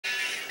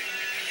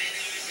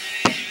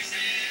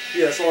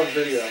Yeah, it's on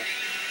video.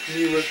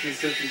 Me lifting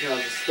 50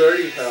 pounds. It's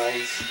 30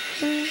 pounds.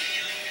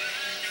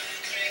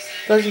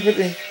 30,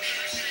 50.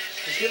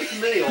 Just give it to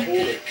me. I'll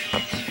hold it.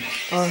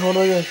 Alright, hold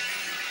on again.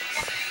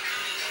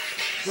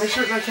 Make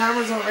sure the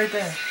camera's on right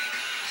there.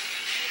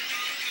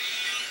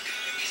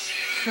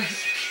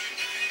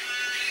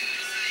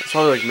 It's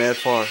probably like mad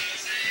far.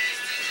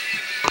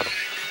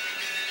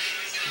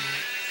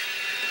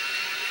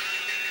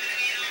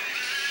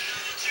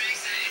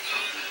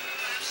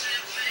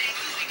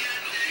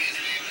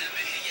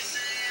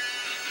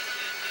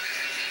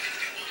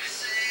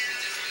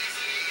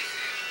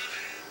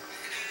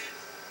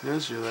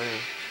 Yes, you're there.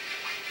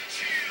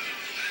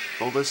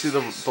 Don't they see the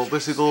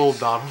little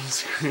dot on the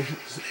screen?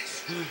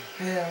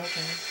 Yeah,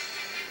 okay.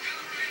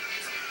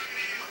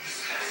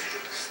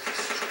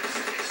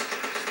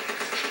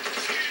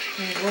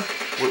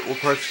 What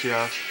perks do you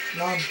have?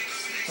 None.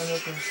 I'm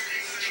looking.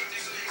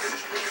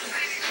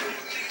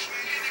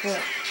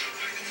 What?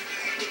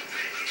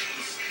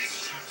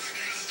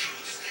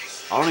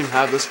 I don't even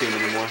have this game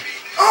anymore.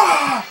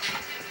 Ah!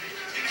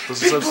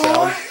 Does it have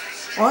sound?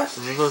 What?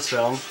 Does it have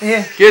sound?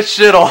 Yeah. Get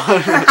shit on!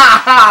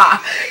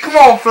 Come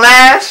on,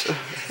 Flash!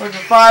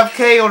 Fucking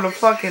 5K on the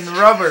fucking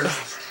rubbers.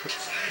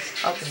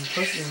 Fucking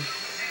pussy.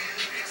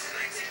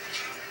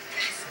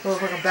 Little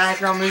fucking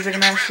background music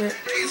and that shit.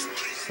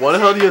 Why the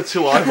hell do you have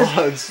two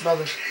iPods?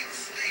 Brother.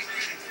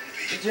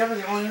 Did you ever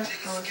get one yet?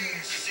 Oh,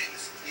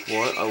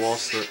 What? I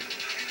lost it.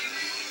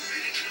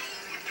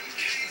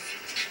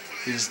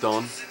 He's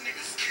done.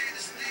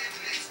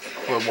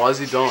 Wait, why is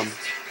he done?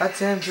 that's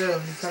him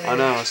too. I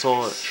know, I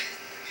saw it.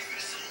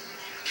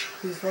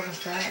 He's fucking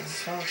fat and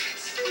stuff.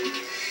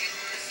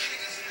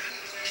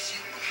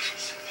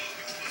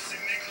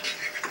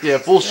 Yeah,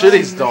 bullshit,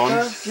 he's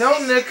done. Yo,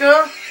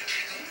 Nika.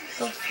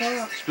 What the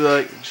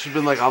fuck? She'd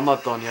been like, I'm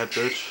not done yet,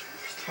 bitch.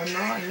 I'm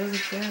not, he doesn't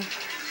care.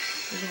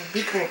 He's a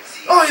big ball.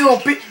 Oh, you're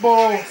a big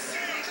ball!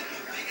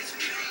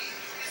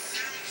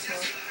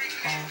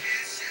 Oh.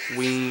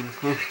 Ween.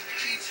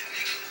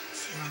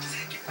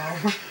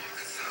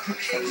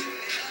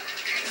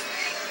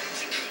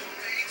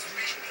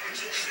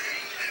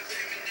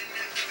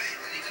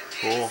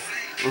 Oh.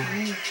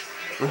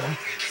 Cool.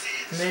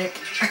 Nick.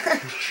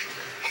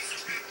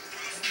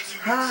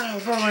 Hi,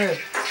 what's wrong with it?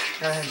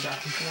 Go ahead,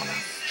 Josh. Come on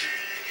now.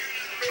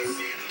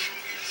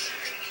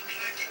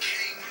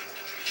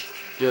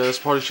 Yeah, this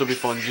party should be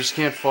fun. You just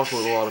can't fuck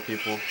with a lot of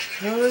people.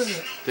 Who is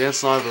it? Dan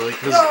Snyder,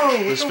 because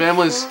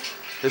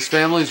his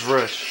family's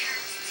rich.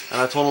 And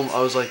I told him,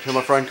 I was like, can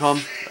my friend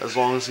come? As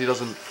long as he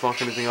doesn't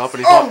fuck anything up.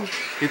 And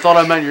he thought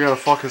I meant you're gonna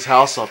fuck his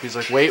house up. He's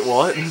like, wait,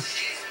 what?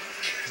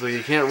 He's like,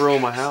 you can't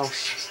ruin my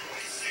house.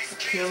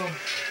 Kill him.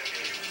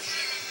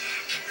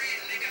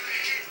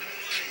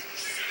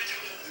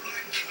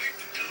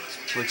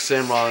 Like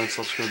Sam Riley and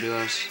stuff's gonna be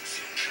there.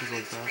 Things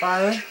like that.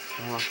 Riley?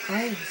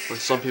 Nice. Like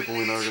some people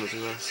we know are gonna be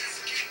there.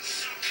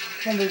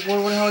 Come on, big boy,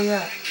 where the hell you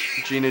at?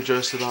 Gina Joe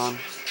Sedon.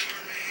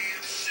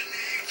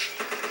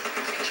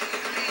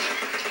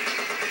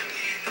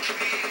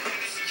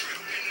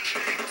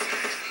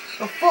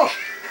 Oh fuck!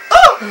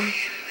 Oh!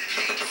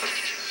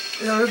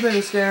 Yo, this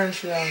nigga's scaring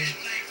shit out of me.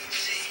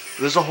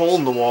 There's a hole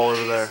in the wall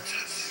over there.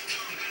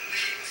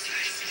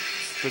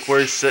 Like where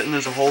he's sitting,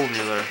 there's a hole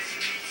near there.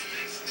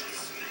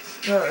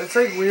 No, it's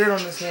like weird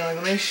on this game. Like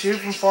when they shoot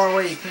from far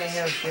away, you can't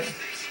hear shit.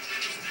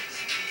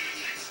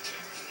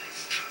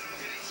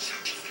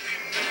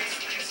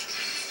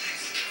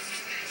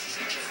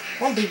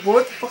 Come on, big boy,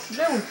 what the fuck you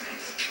doing?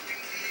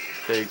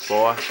 Big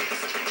boy.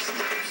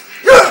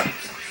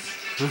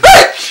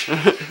 Bitch!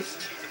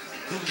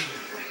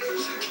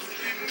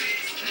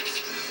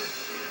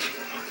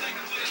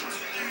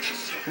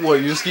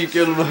 What, you just keep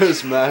getting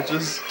those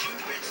matches?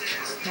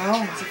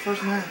 No, it's the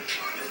first match.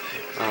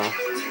 Oh.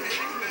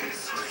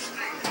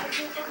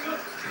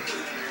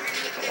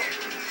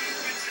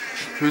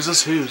 Who's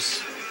this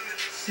whose?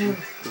 You.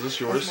 Is this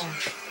yours? I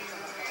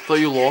thought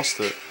you lost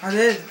it. I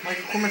did. Like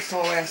equipment's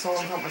stole away. I saw it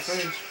on top of my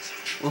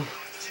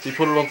fridge. You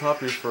put it on top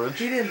of your fridge?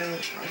 He didn't do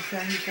it.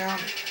 He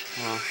found it.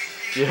 Oh.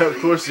 Yeah,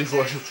 of course he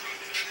would.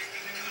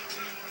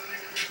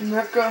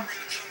 Nika.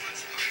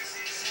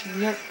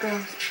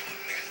 Nika.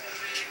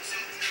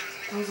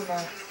 Doesn't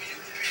matter.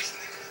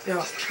 Yo,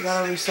 we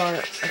gotta restart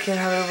it. I can't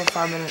have it over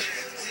 5 minutes.